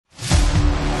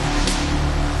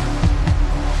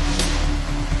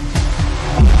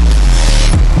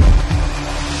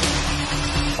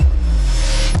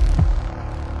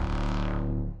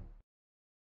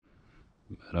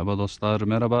Merhaba dostlar,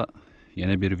 merhaba.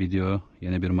 Yeni bir video,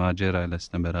 yeni bir macera ile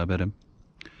sizinle beraberim.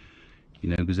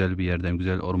 Yine güzel bir yerden,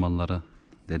 güzel ormanlara,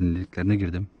 derinliklerine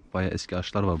girdim. Baya eski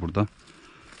ağaçlar var burada.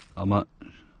 Ama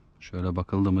şöyle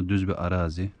bakıldı mı düz bir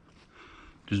arazi.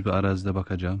 Düz bir arazide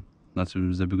bakacağım.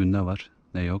 Nasibimizde bugün ne var,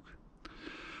 ne yok.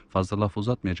 Fazla laf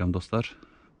uzatmayacağım dostlar.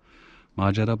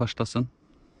 Macera başlasın.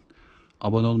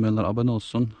 Abone olmayanlar abone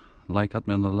olsun. Like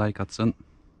atmayanlar like atsın.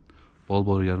 Bol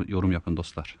bol yorum yapın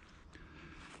dostlar.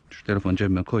 Şu telefonu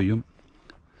cebime koyayım.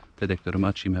 Dedektörümü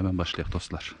açayım, hemen başlayalım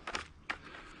dostlar.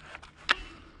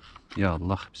 Ya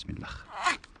Allah, bismillah.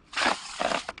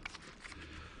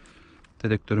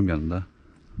 Dedektörüm yanında.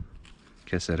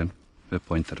 Keserim ve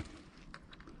pointerim.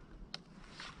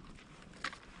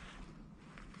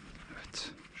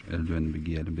 Evet. Şu eldiveni bir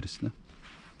giyelim birisine.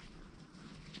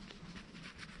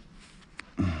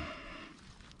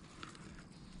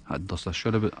 Hadi dostlar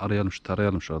şöyle bir arayalım,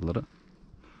 tarayalım şuraları.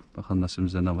 Bakalım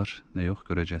nasibimizde ne var, ne yok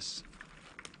göreceğiz.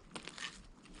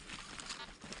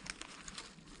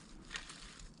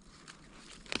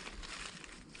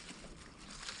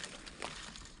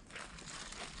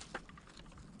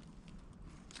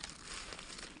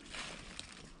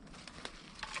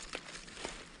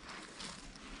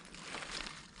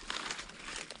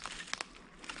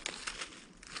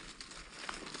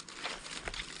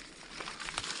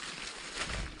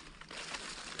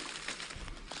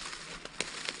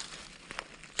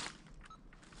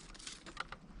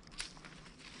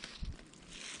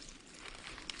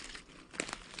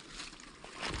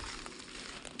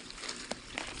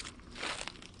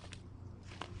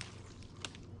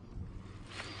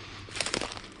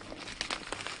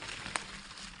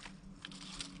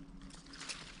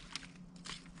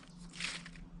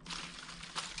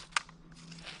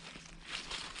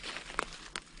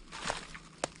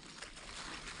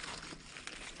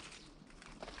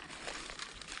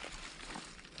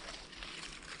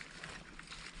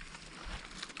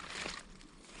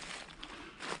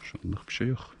 Şu anlık bir şey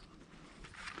yok.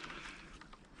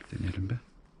 Deneyelim be.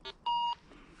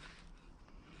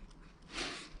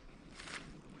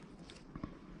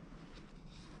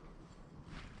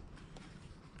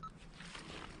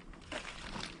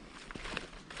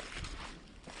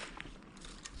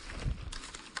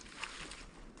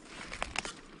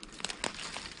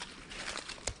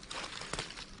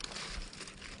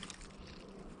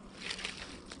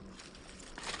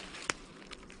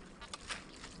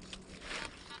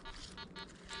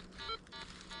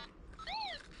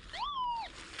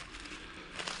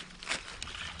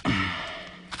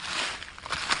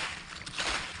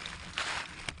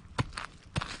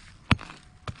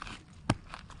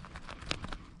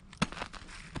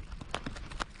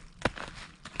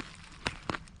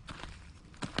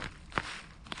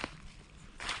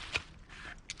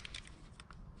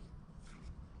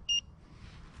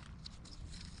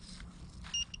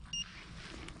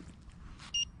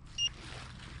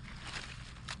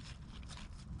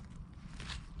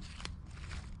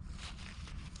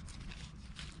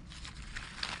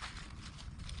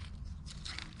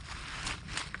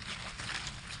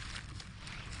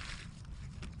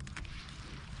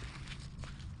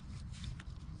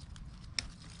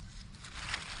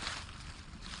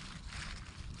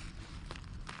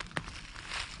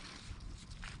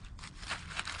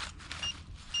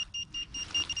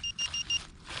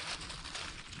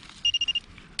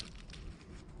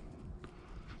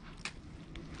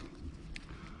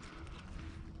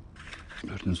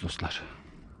 Gördünüz dostlar.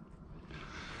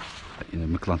 Yine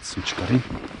mıknatısımı çıkarayım.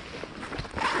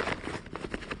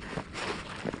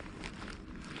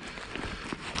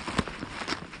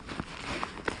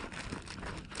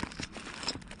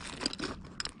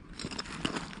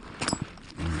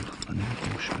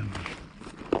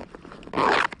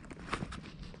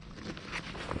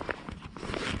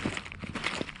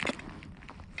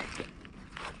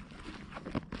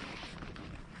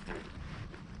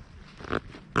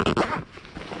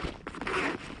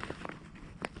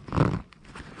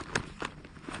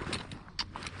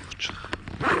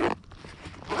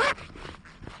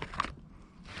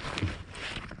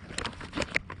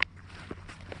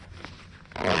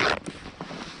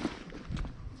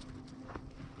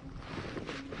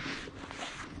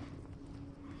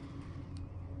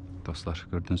 Dostlar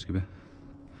gördüğünüz gibi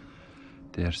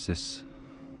değersiz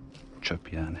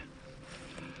çöp yani.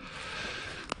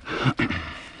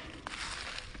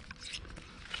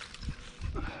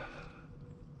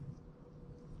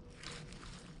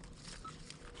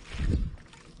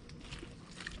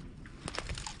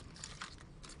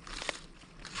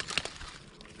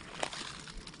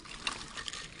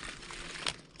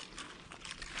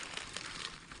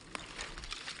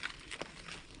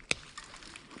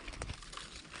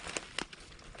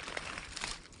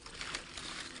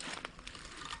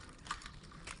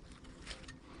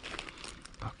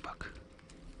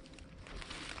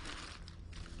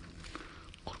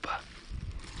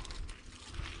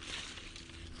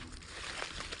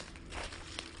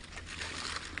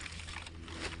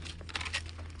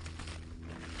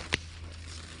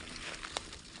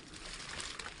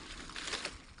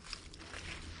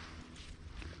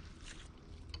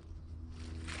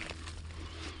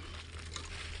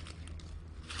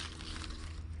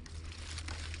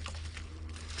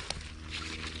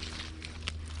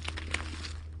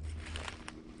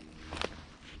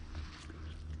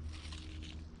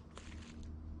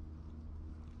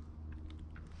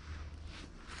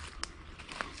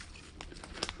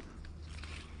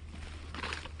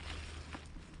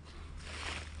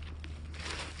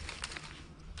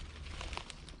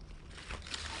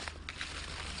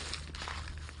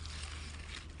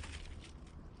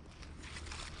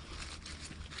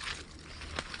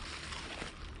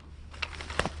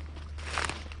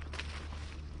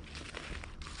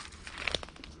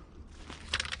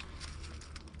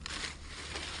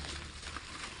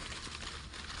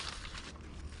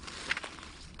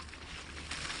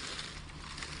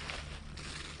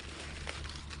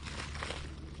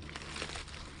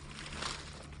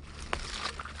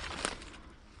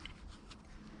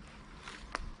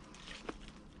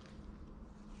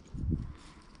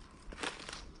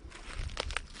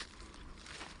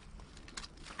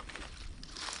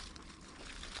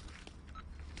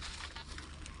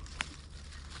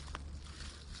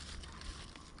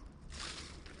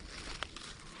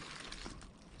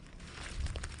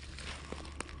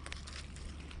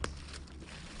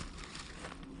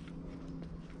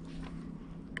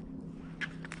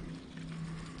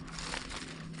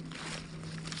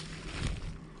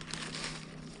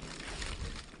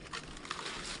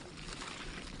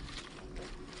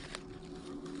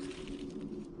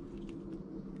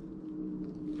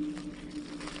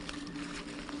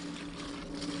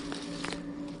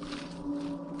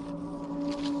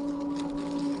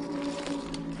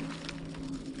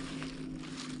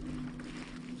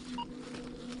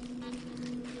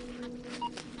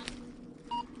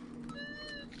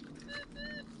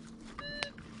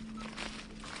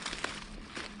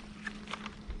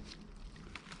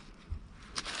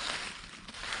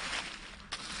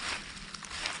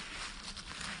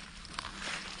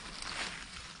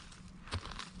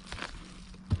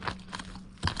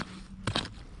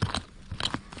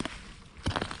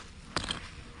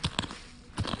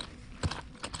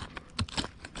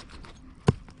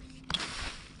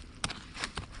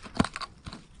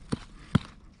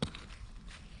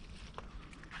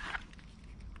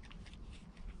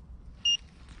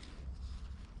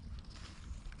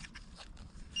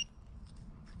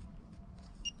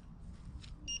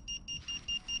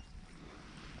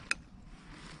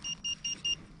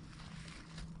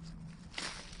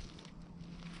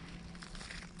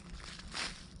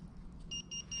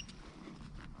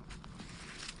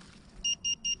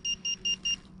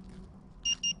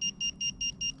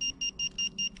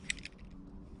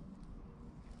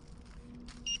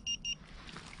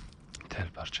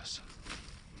 parçası.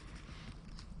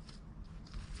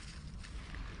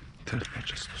 Tel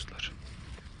parçası dostlar.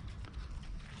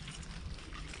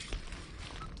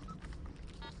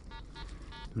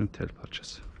 Ürün tel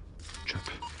parçası. Çöp.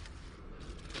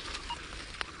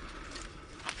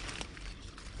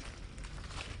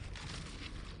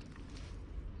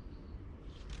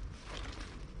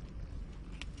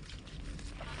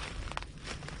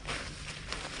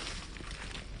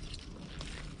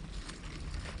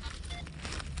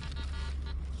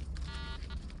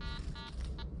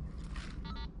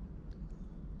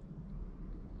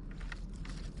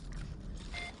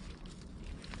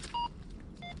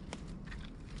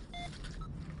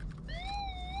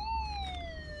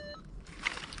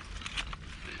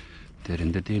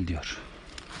 Derinde değil diyor.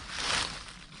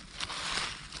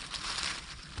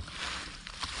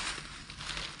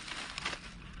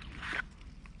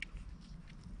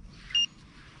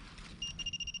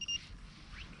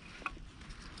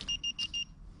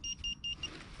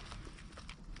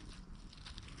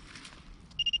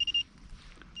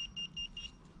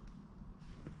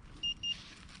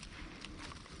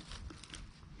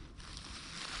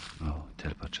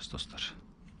 Tel parçası dostlar.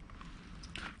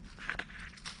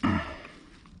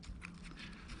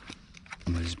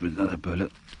 Biz böyle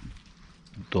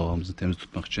doğamızı temiz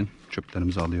tutmak için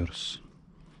çöplerimizi alıyoruz.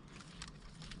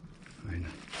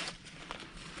 Aynen.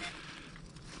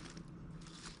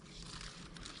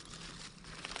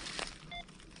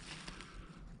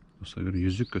 Dostlar göre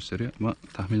yüzük gösteriyor ama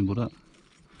tahmin burada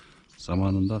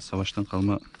zamanında savaştan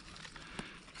kalma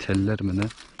teller mi ne?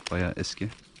 Bayağı eski.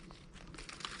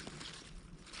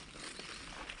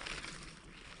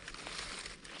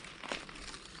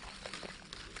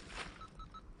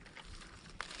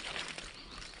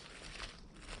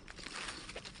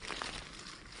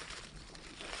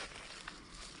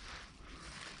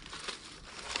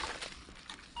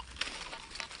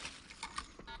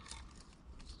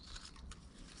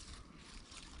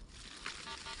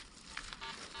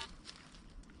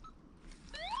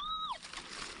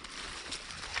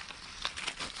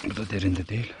 Bu da derinde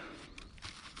değil.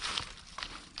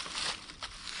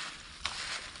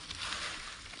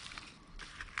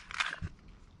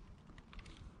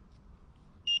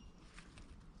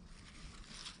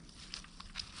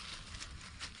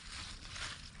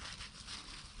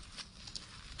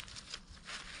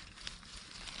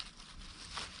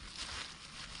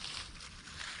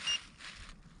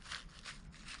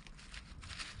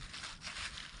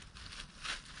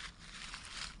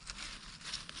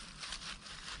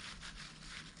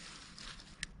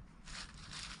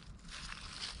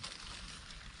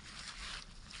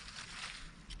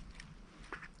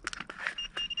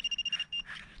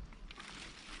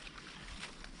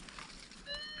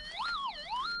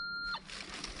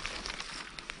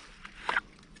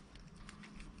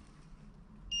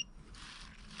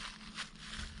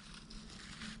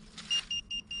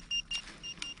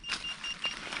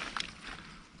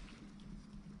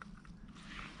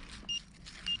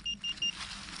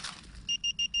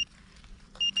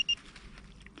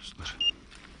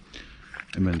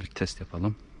 Hemen bir test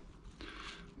yapalım.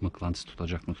 Mıknatıs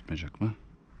tutacak mı tutmayacak mı?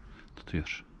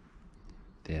 Tutuyor.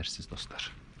 Değersiz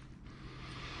dostlar.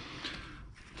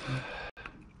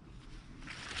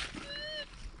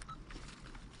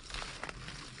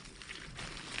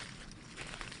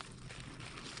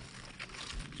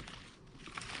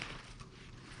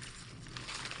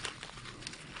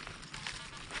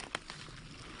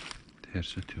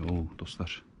 Değersiz ötüyor. Oo,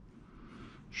 dostlar.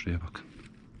 Şuraya bakın.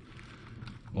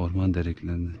 Orman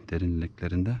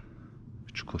derinliklerinde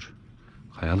çukur.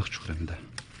 Kayalık çukur hem de.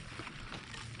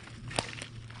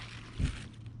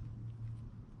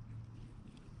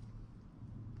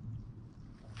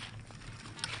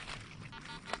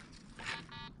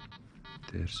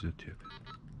 Değersiz ötüyor.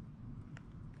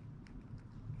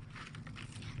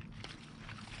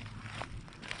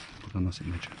 Burada nasıl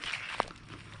ineceğim?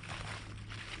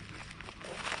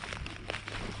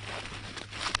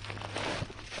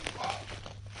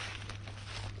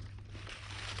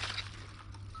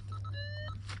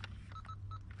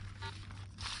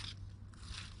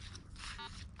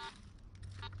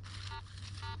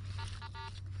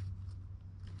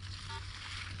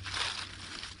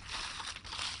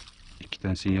 İki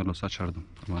tane sinyal olsa açardım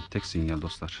ama tek sinyal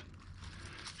dostlar.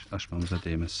 Açmamıza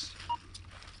değmez.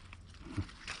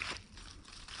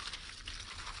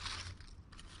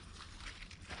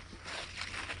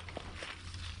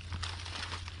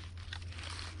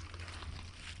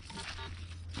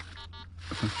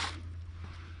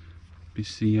 Bir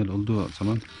sinyal olduğu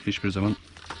zaman hiçbir zaman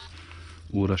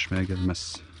uğraşmaya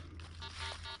gelmez.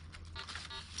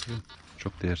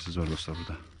 Çok değersiz var dostlar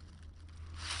burada.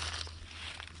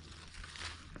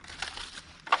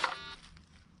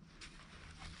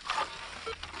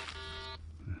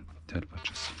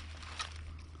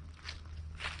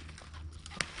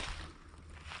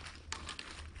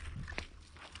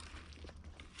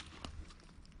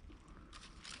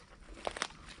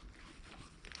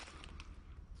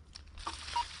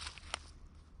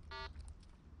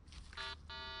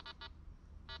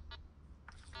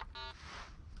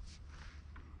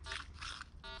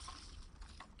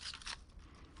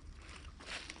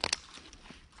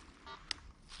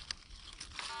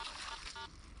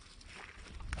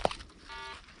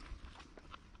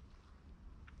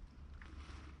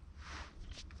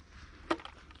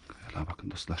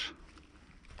 Bakın dostlar.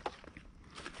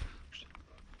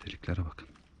 Deliklere bakın.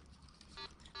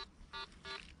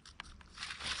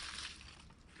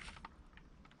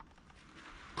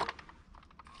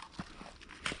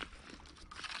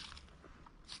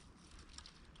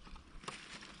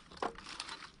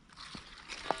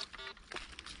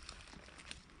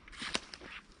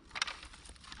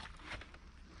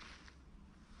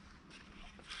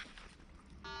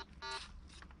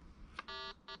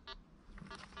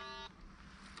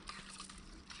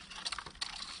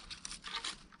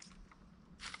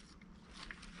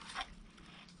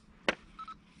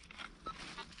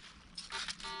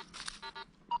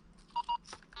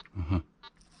 Aha.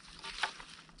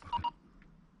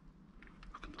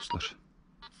 Bakın dostlar.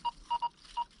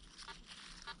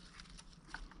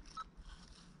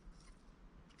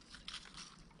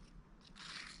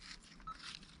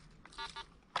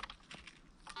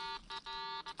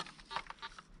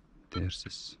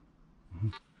 Değersiz.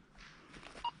 Hı.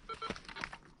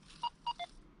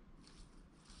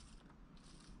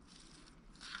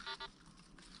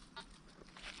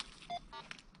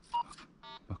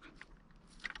 Bakın.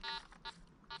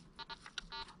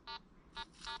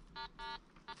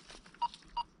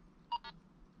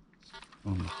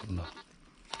 Allah Allah.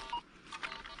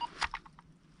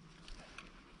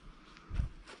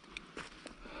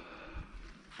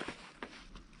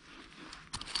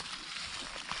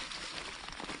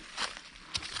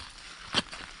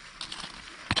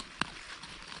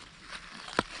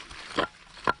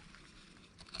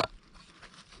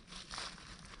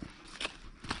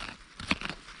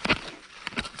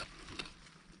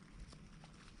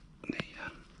 Ne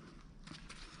ya?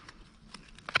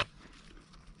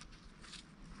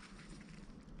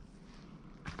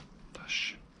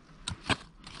 Taş.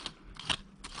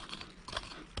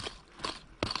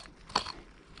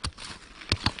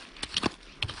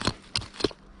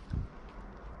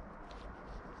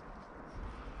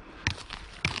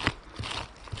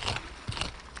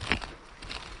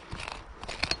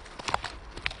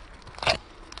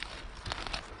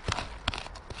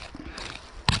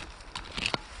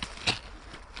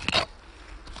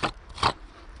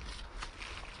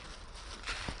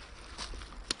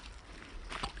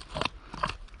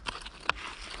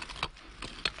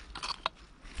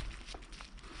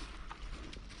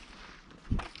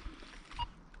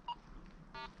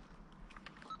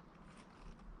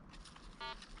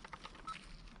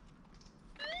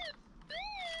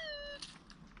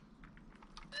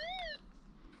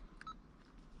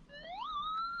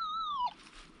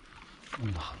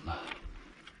 Allah Allah.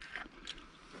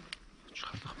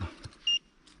 Çıkardık mı?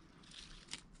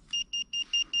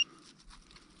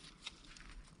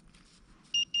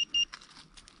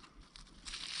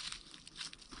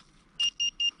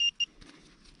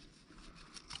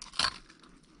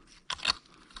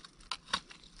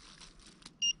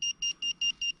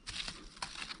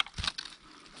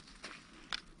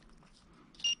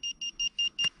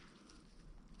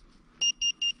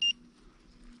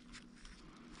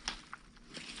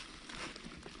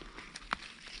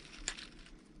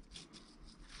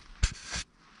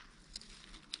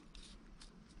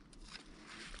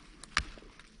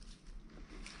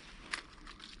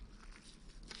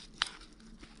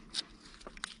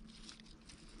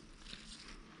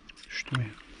 Düştü mü?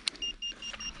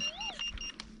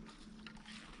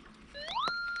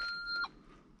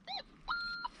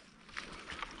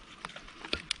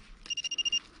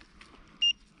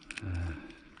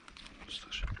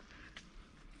 Dostlar.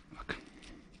 Bakın.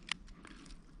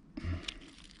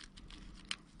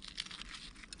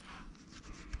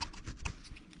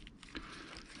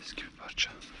 Eski bir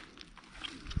parça.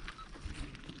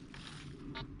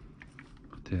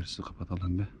 Tersi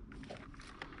kapatalım be.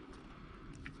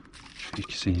 Şu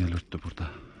iki sinyal örttü burada.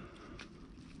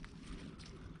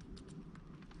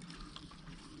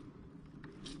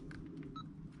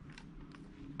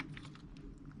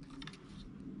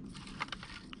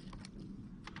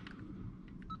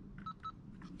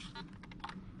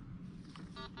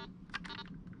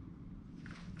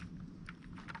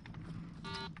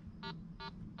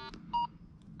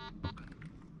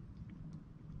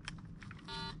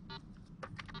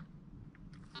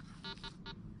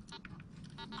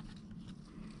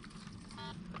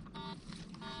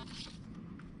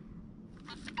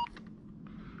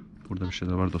 Burada bir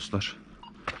şeyler var dostlar.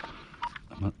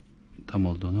 Ama tam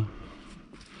olduğunu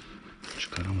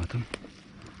çıkaramadım.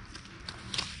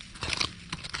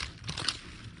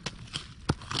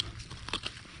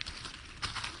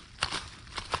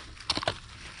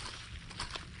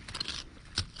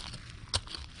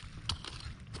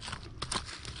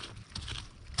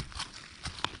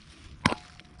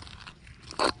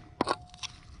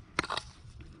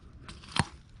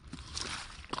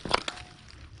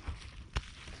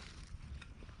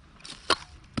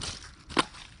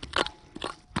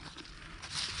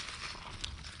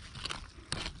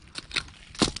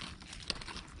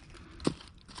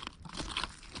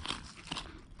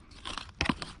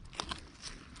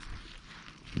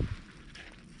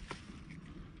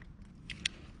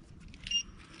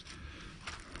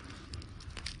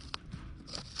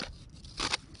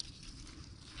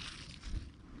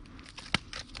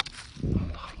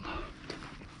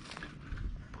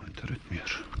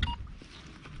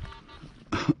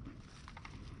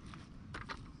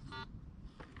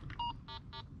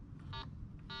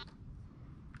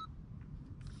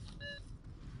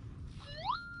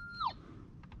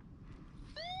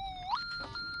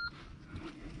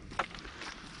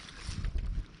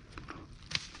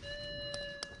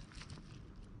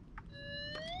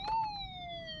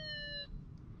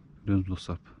 Görüyor musunuz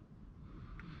dostlar?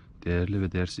 Değerli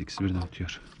ve değersiz ikisi birden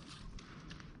ötüyor.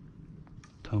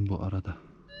 Tam bu arada.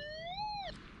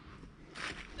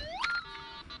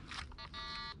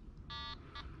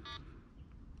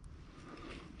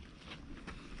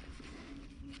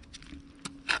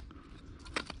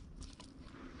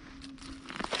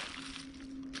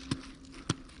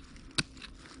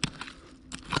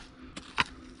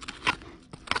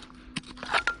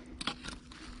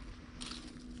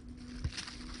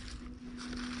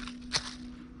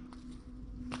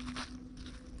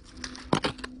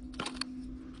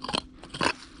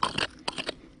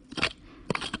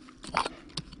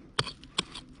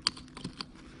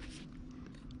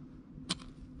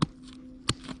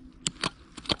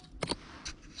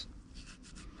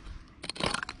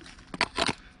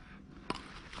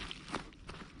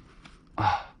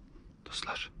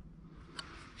 Dostlar.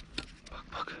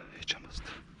 Bak heyecan bastı.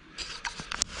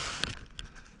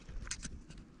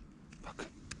 Bakın.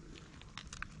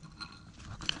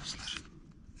 Bakın dostlar.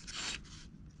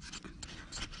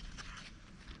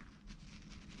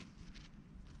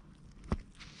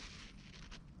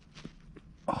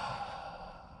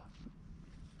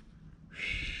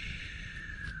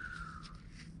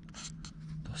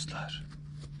 Dostlar.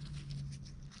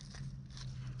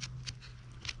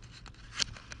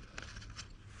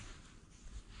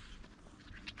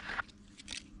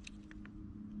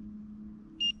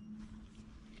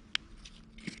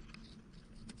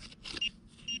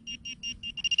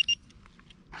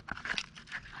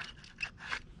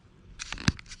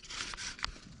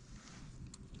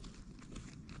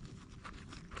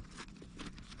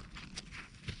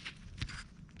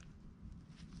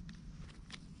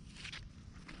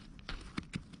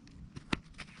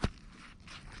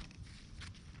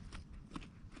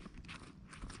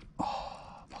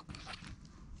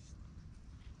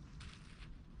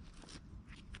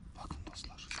 Bakın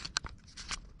dostlar.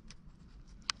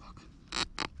 Bakın.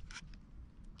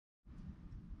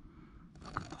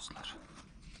 Bakın dostlar.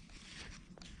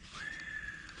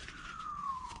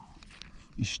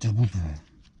 İşte bu be.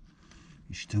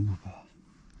 İşte bu be.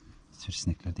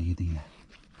 Sivrisinekler de yedi yine.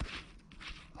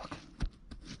 Bakın.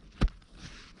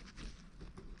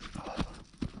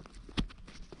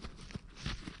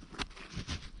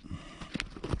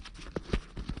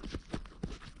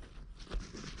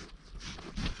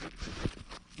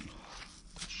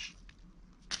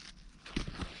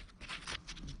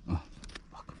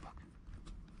 Bakın bak.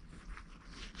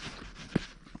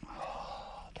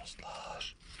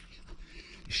 Dostlar.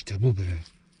 İşte bu be.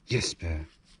 Yes be.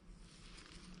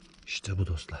 İşte bu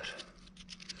dostlar.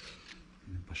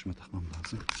 Benim başıma takmam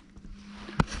lazım.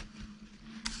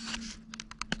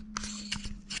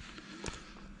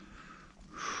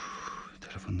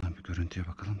 Telefondan bir görüntüye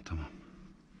bakalım. Tamam.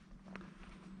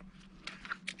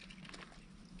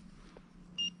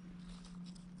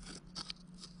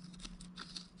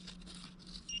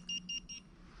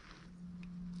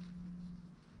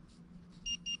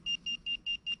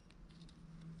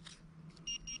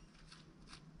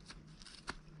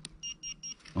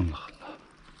 Allah Allah.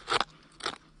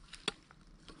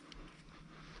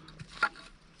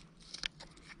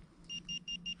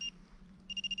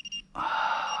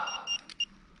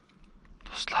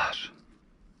 Dostlar.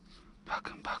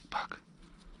 Bakın bak.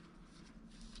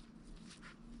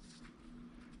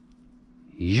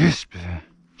 Yes be.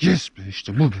 Yes be.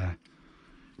 İşte bu be.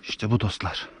 İşte bu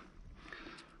dostlar.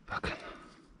 Bakın.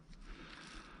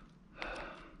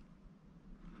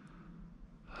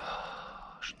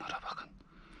 Şunlara bakın.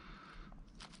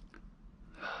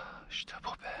 İşte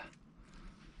bu be.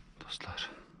 Dostlar.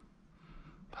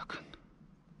 Bakın.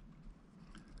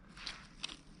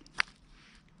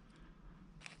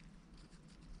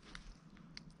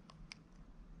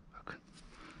 Bakın.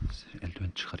 Size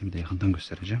eldiven çıkarayım da yakından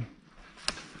göstereceğim.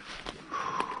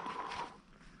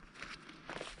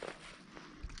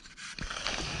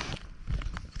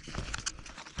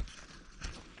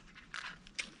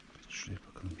 Şuraya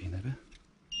bakalım bir yine bir.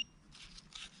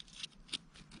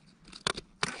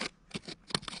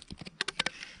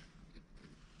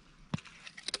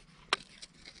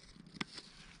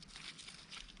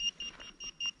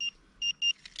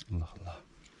 Allah Allah.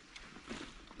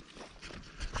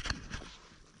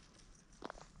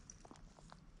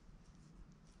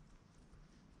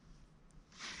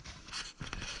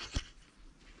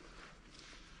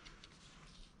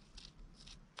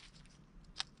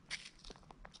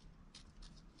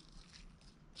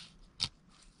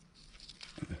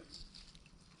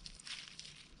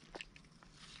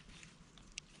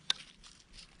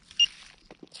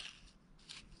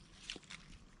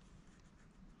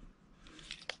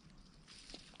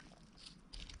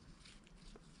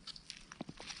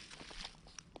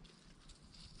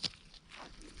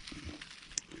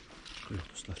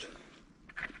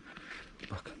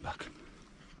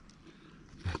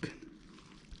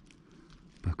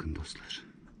 dostlar.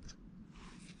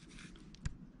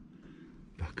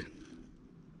 Bakın.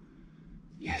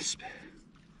 Yes be.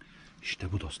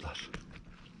 İşte bu dostlar.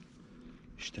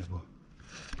 İşte bu.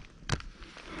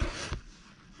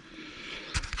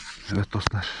 Evet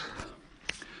dostlar.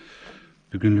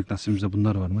 Bugünlük nasibimizde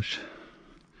bunlar varmış.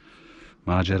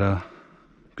 Macera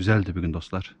güzeldi bugün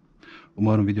dostlar.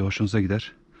 Umarım video hoşunuza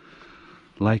gider.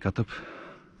 Like atıp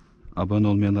abone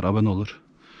olmayanlar abone olur.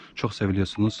 Çok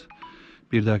seviliyorsunuz.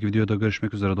 Bir dahaki videoda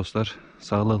görüşmek üzere dostlar.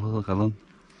 Sağlıklı kalın.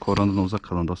 Koronadan uzak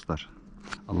kalın dostlar.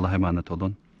 Allah'a emanet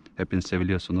olun. Hepiniz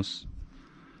seviliyorsunuz.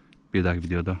 Bir dahaki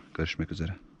videoda görüşmek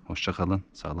üzere. Hoşça kalın.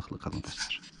 Sağlıklı kalın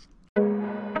dostlar.